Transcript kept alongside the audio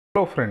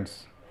Hello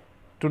friends,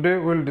 today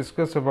we will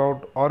discuss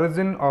about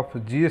origin of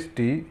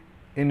GST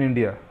in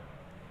India.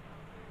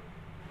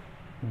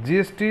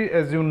 GST,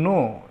 as you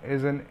know,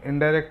 is an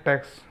indirect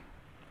tax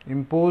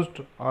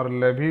imposed or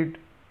levied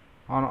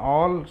on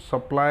all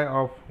supply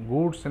of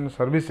goods and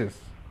services,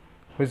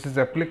 which is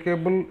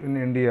applicable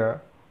in India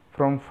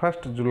from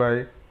 1st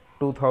July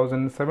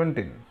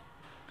 2017.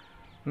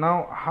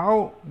 Now,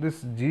 how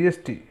this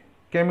GST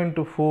came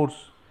into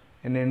force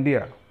in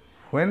India,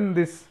 when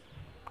this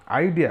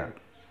idea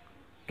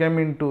came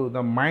into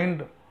the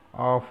mind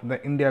of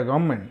the India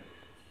government,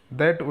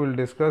 that we will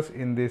discuss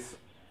in these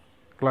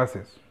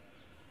classes.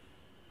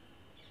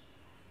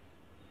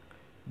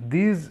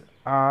 These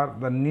are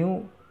the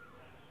new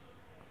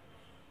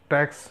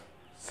tax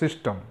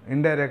system,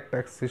 indirect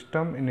tax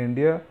system in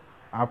India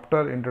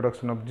after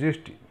introduction of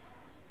GST.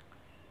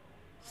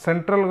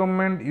 Central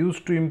government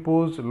used to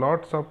impose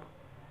lots of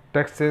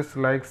taxes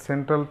like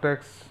central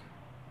tax,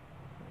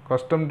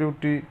 custom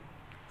duty,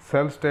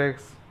 sales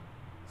tax,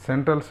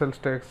 central sales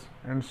tax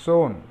and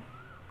so on.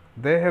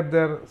 They have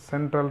their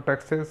central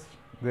taxes,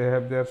 they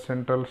have their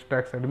central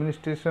tax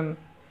administration,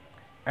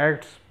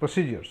 acts,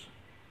 procedures.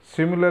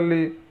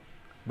 Similarly,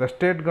 the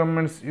state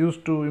governments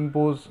used to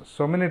impose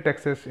so many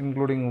taxes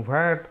including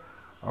VAT,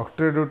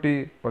 octroi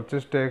duty,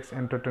 purchase tax,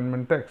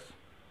 entertainment tax.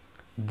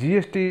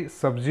 GST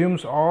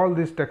subsumes all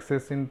these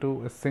taxes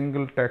into a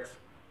single tax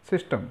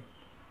system,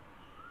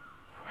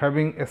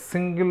 having a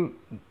single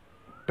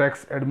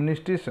tax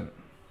administration,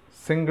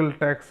 single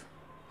tax,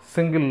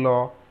 single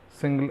law,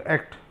 single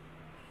act.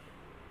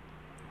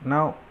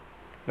 Now,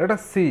 let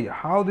us see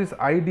how this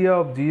idea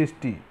of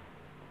GST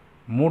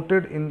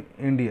mooted in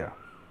India.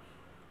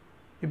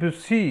 If you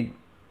see,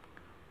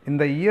 in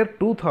the year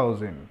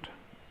 2000,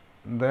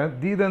 the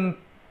then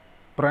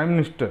Prime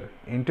Minister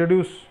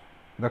introduced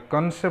the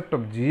concept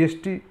of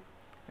GST,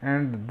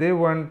 and they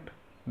want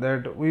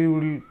that we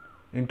will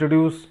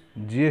introduce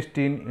GST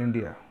in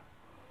India.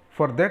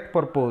 For that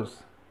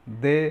purpose,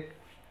 they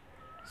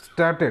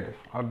started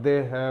or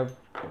they have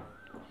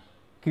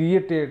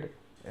created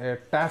a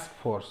task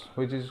force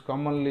which is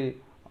commonly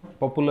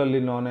popularly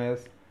known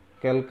as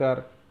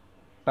Kelkar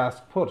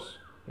Task Force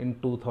in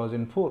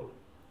 2004.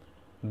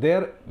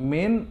 Their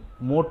main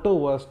motto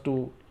was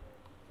to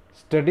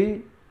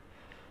study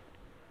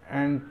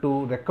and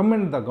to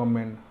recommend the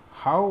government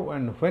how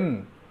and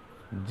when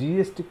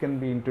GST can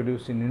be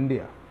introduced in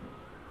India.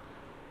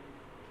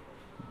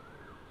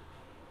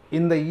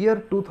 In the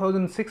year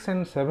 2006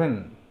 and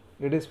 7,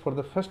 it is for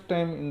the first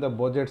time in the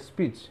budget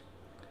speech,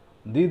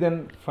 the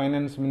then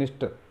Finance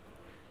Minister,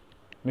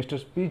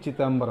 Mr. P.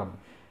 Chidambaram,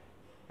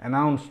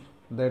 announced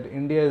that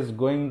India is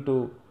going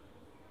to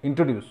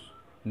introduce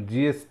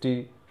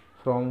GST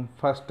from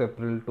 1st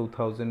April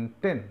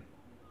 2010.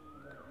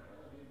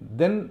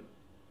 Then,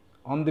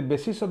 on the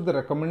basis of the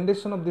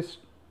recommendation of this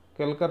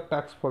Kelkar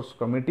Task Force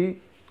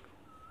Committee,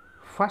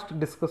 first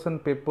discussion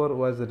paper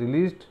was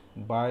released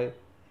by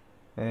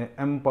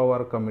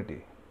Empower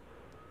Committee.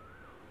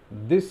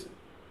 This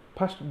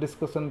first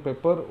discussion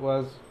paper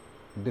was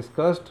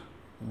discussed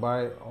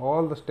by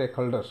all the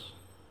stakeholders,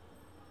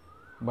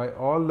 by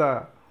all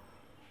the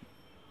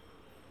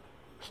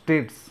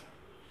states,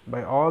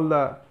 by all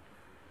the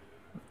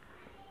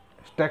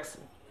tax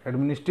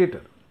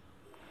administrator,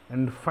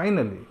 and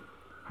finally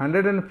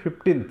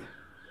 115th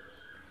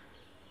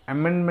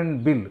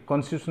amendment bill,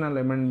 constitutional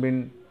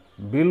amendment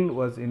bill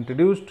was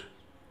introduced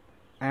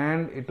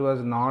and it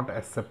was not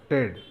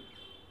accepted.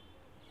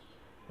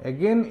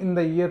 Again in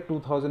the year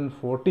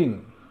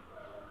 2014,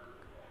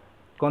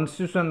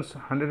 Constitution's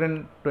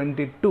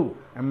 122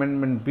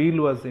 amendment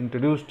bill was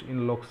introduced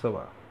in Lok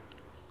Sabha.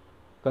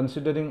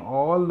 Considering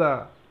all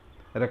the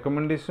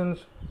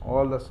recommendations,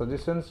 all the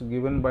suggestions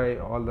given by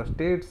all the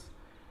states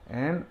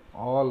and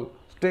all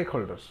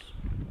stakeholders,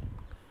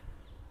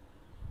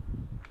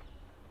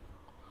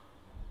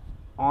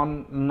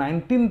 on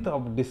 19th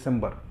of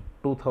December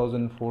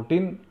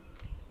 2014,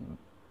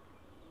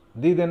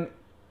 the then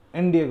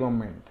NDA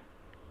government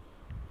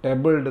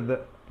tabled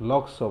the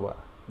Lok Sabha,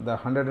 the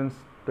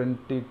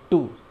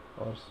 122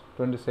 or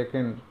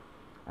 22nd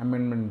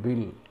amendment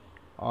bill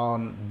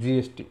on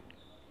GST,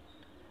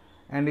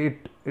 and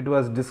it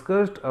was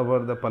discussed over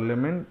the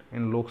parliament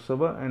in Lok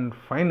Sabha, and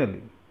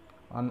finally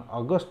on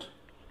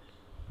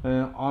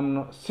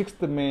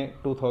 6th May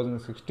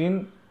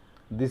 2016,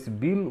 this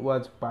bill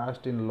was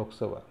passed in Lok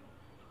Sabha.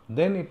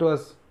 Then it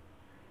was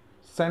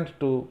sent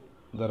to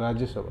the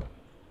Rajya Sabha.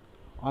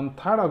 On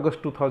 3rd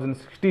August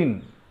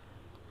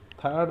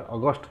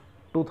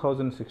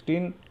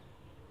 2016,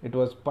 it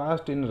was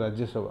passed in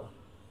Rajya Sabha.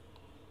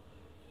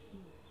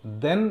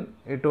 Then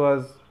it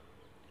was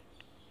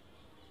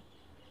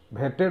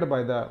vetted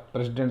by the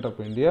President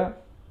of India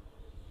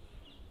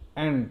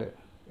and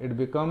it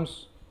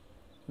becomes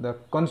the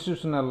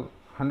Constitutional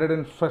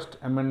 101st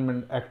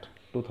Amendment Act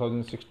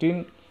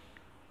 2016,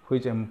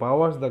 which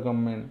empowers the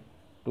government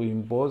to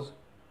impose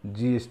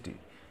GST.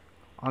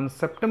 On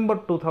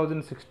September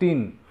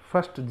 2016,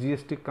 first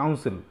GST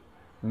Council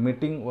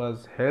meeting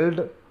was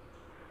held,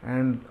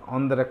 and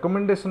on the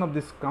recommendation of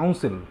this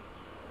council,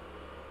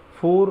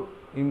 4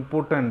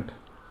 important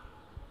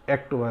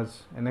act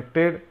was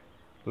enacted,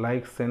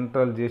 like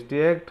Central GST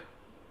Act,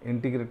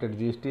 Integrated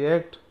GST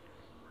Act,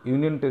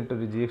 Union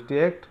Territory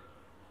GST Act,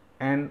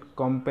 and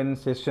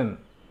Compensation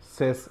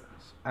Cess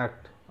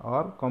Act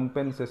or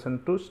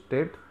Compensation to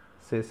State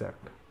Cess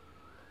Act.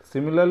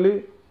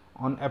 Similarly,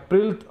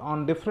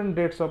 on different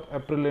dates of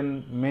April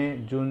and May,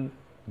 June,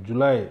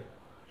 July,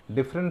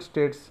 different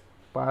states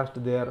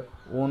passed their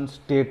own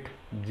state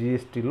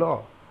GST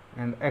law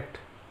and act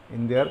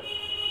in their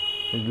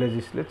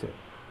legislature.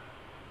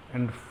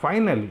 And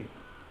finally,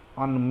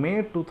 on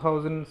May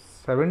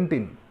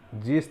 2017,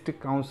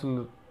 GST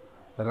Council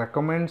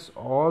recommends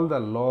all the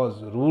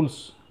laws,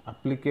 rules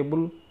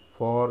applicable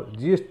for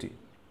GST.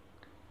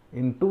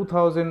 In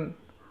 30th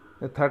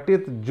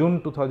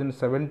June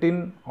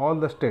 2017, all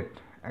the states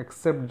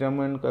except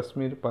Jammu and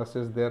Kashmir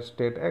passes their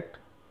state act.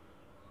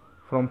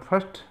 From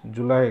 1st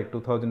July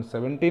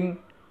 2017,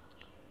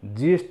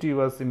 GST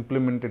was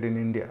implemented in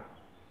India.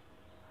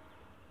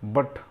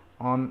 But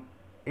on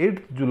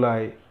 8th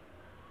July,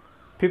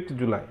 5th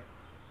July,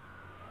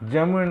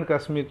 Jammu and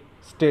Kashmir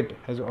state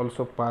has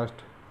also passed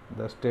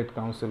the state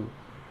council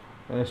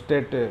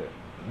state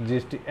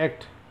GST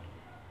act.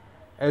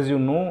 As you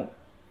know,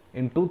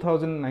 in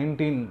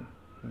 2019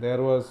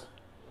 there was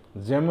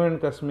Jammu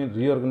and Kashmir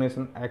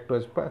Reorganization Act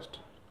was passed.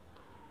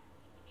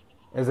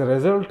 As a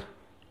result,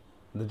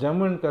 the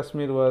Jammu and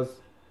Kashmir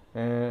was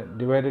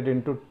divided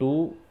into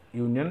 2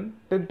 union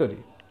territory.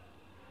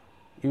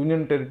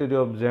 Union Territory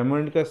of Jammu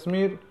and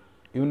Kashmir,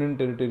 Union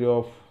Territory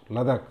of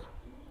Ladakh.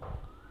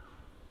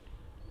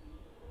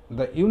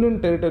 The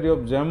Union Territory of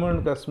Jammu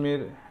and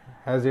Kashmir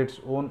has its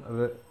own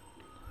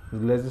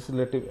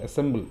legislative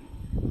assembly.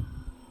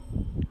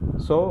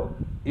 So,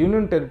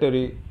 Union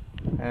Territory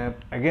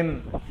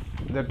again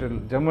that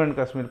Jammu and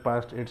Kashmir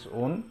passed its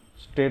own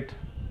state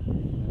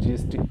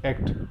GST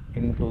Act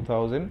in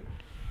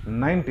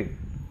 2019.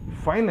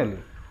 Finally,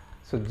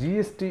 so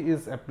GST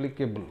is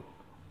applicable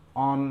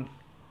on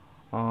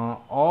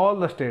all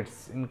the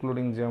states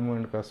including Jammu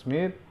and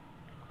Kashmir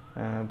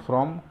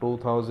from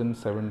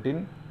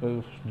 2017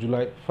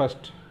 July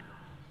 1st.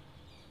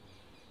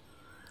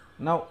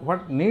 Now,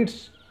 what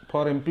needs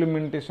for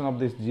implementation of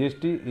this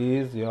GST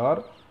is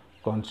your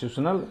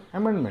constitutional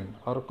amendment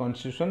or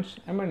constitution's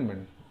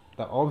amendment.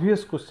 The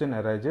obvious question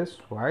arises,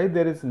 why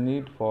there is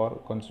need for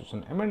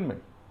constitution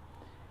amendment?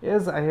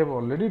 As I have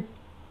already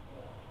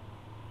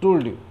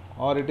told you,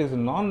 or it is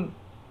known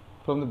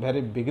from the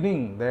very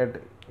beginning,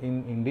 that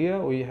in India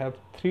we have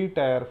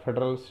 3-tier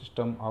federal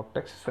system of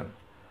taxation.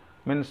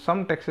 Means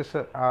some taxes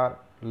are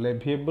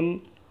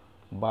leviable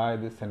by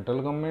the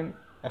central government,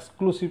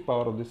 exclusive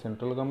power of the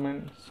central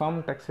government.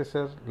 Some taxes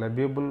are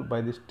leviable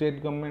by the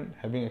state government,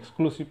 having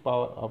exclusive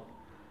power of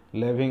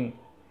levying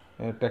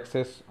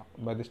taxes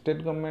by the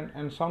state government,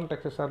 and some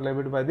taxes are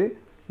levied by the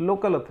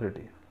local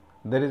authority.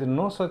 There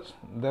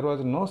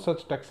was no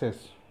such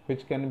taxes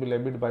which can be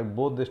levied by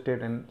both the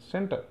state and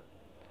center.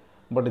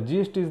 But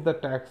GST is the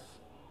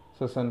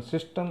taxation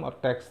system or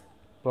tax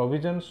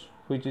provisions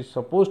which is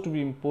supposed to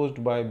be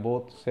imposed by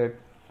both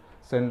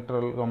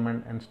central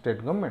government and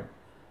state government.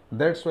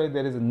 That's why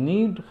there is a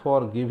need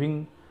for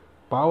giving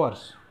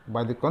powers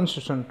by the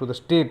constitution to the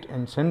state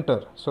and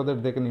center so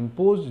that they can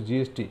impose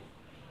GST.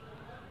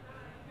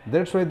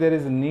 That's why there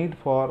is a need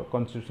for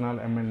Constitutional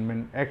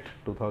Amendment Act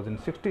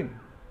 2016.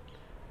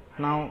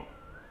 Now,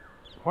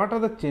 what are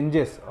the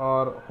changes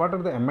or what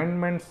are the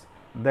amendments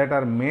that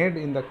are made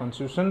in the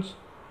constitutions?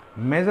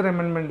 Major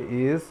amendment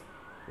is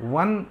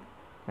one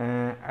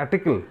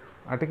article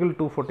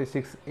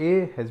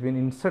 246A has been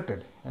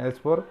inserted as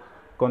per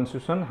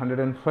Constitution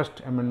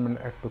 101st Amendment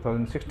Act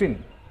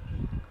 2016,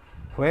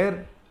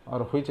 where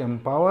or which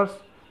empowers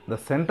the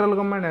central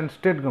government and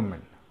state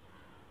government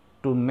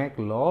to make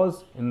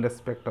laws in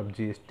respect of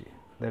GST.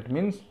 That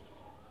means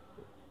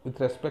with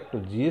respect to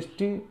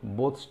GST,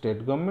 both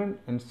state government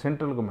and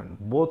central government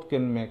both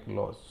can make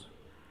laws.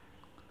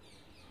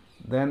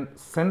 Then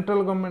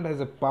central government has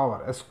a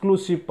power,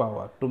 exclusive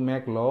power to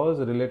make laws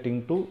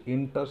relating to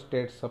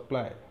interstate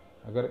supply.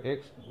 Agar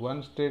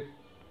one state,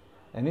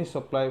 any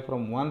supply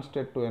from one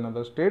state to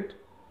another state,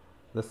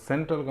 the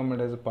central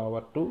government has a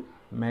power to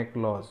make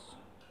laws,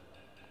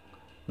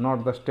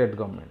 not the state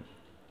government.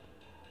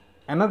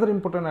 Another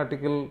important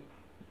article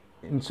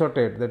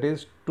inserted, that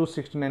is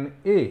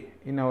 269A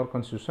in our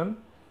constitution,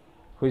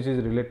 which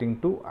is relating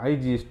to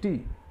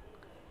IGST,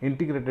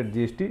 integrated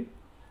GST,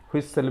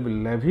 which shall be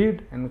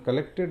levied and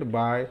collected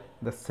by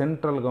the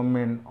central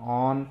government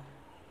on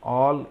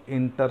all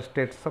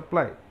interstate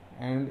supply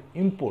and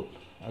import.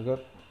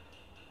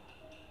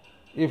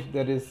 If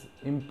there is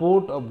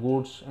import of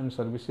goods and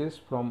services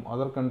from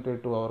other country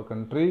to our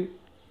country,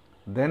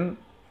 then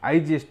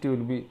IGST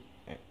will be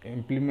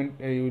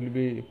will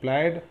be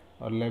applied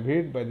or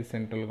levied by the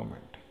central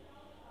government.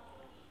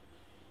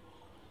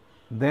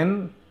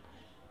 Then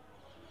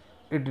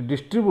it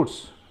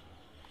distributes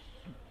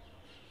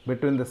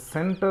between the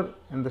center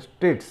and the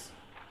states,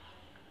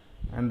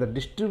 and the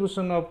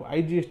distribution of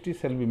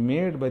IGST shall be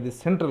made by the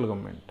central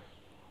government,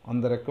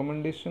 on the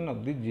recommendation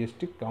of the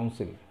GST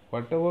Council.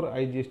 Whatever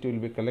IGST will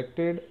be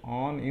collected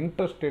on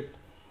interstate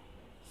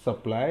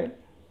supply,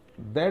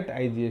 that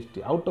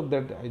IGST, out of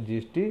that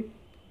IGST,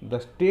 the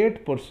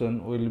state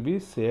portion will be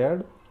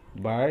shared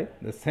by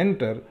the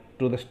center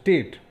to the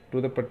state,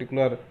 to the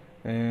particular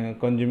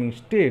consuming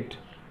state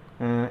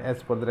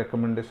as per the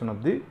recommendation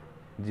of the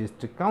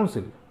GST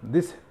Council.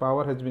 This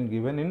power has been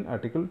given in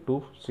Article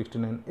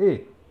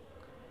 269A.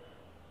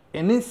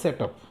 Any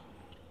setup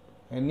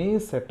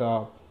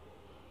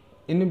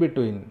in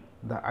between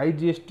the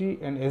IGST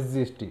and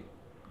SGST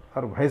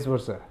or vice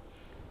versa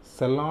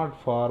shall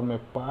not form a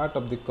part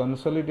of the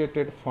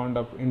consolidated fund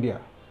of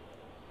India.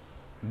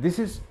 This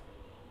is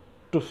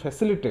to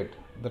facilitate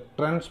the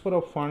transfer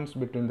of funds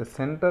between the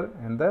center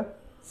and the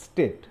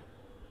state.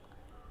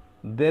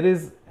 There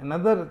is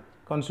another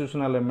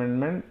constitutional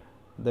amendment,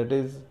 that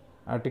is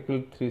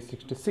Article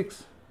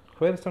 366,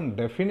 where some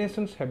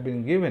definitions have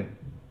been given.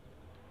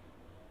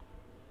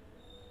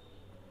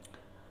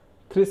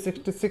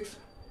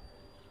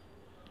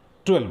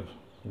 366(12)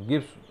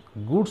 gives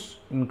goods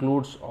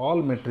includes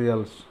all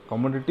materials,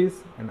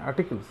 commodities and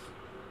articles.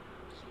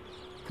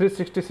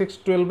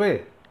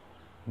 366(12)(a),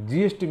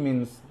 GST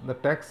means the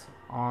tax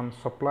on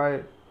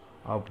supply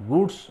of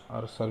goods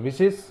or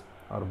services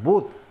or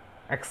both,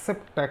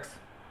 except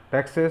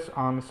taxes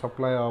on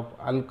supply of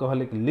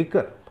alcoholic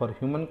liquor for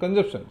human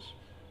consumptions.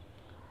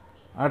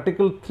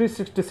 Article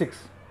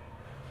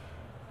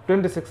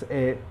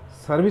 366(26)(a),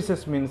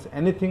 services means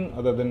anything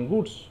other than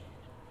goods.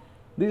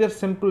 These are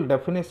simple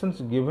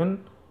definitions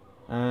given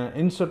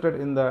inserted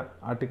in the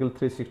Article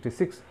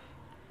 366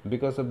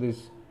 because of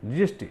this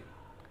GST.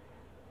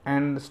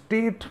 And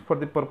state, for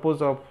the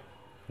purpose of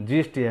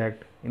GST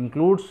Act,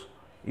 includes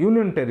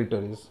union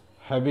territories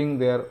having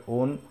their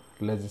own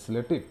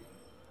legislative.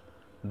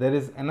 There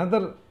is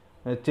another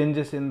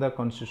changes in the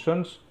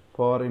constitutions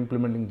for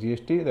implementing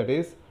GST, that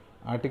is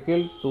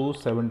Article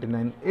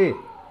 279A,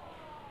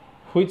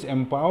 which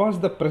empowers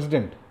the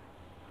President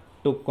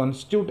to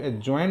constitute a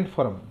joint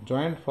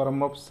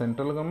forum of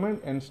central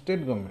government and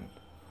state government,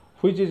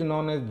 which is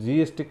known as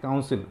GST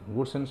Council,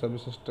 Goods and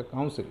Services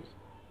Council.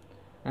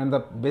 And the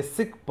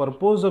basic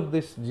purpose of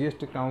this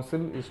GST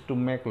Council is to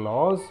make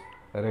laws,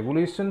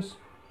 regulations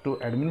to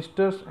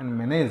administer and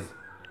manage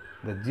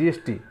the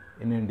GST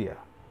in India.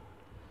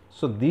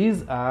 So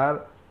these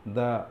are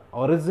the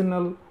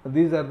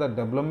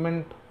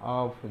development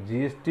of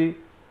GST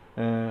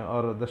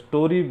or the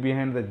story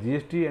behind the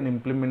GST and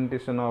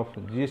implementation of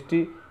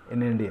GST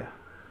in India.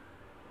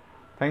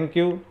 Thank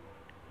you.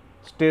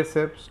 Stay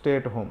safe, stay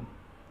at home.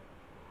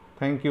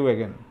 Thank you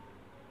again.